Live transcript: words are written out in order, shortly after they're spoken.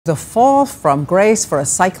The fall from grace for a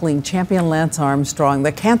cycling champion, Lance Armstrong,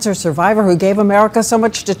 the cancer survivor who gave America so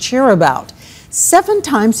much to cheer about. 7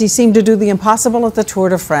 times he seemed to do the impossible at the Tour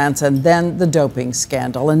de France, and then the doping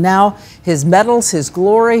scandal. And now his medals, his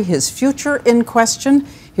glory, his future in question.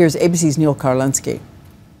 Here's ABC's Neil Karlinski.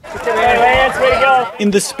 In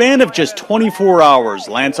the span of just 24 hours,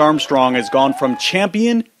 Lance Armstrong has gone from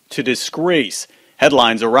champion to disgrace.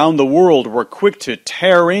 Headlines around the world were quick to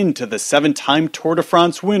tear into the 7-time Tour de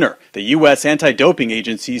France winner. The U.S. anti-doping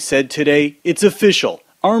agency said today it's official.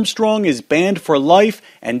 Armstrong is banned for life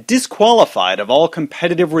and disqualified of all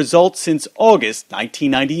competitive results since August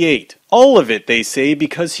 1998. All of it, they say,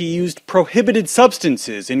 because he used prohibited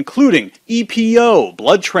substances, including EPO,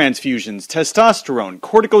 blood transfusions, testosterone,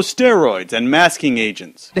 corticosteroids, and masking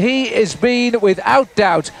agents. He has been, without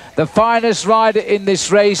doubt, the finest rider in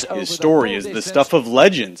this race. His story is the stuff of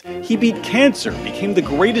legends. He beat cancer, became the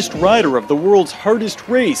greatest rider of the world's hardest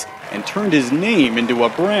race, and turned his name into a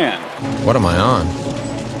brand. What am I on?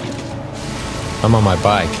 I'm on my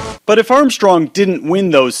bike. But if Armstrong didn't win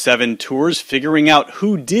those 7 tours, figuring out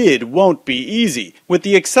who did won't be easy. With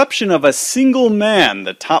the exception of a single man,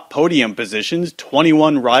 the top podium positions,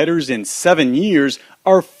 21 riders in 7 years,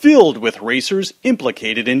 are filled with racers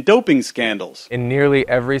implicated in doping scandals. In nearly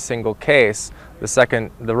every single case,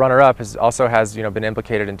 the runner-up has been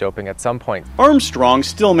implicated in doping at some point. Armstrong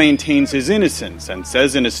still maintains his innocence and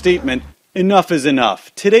says in a statement, "Enough is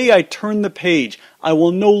enough. Today I turn the page. I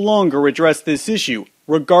will no longer address this issue,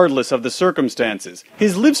 regardless of the circumstances."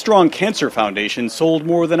 His Livestrong Cancer Foundation sold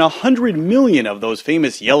more than 100 million of those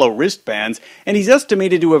famous yellow wristbands, and he's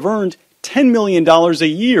estimated to have earned $10 million a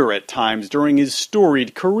year at times during his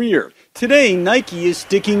storied career. Today, Nike is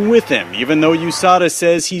sticking with him, even though USADA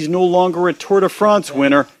says he's no longer a Tour de France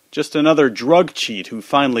winner, just another drug cheat who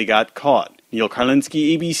finally got caught. Neil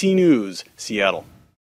Karlinski, ABC News, Seattle.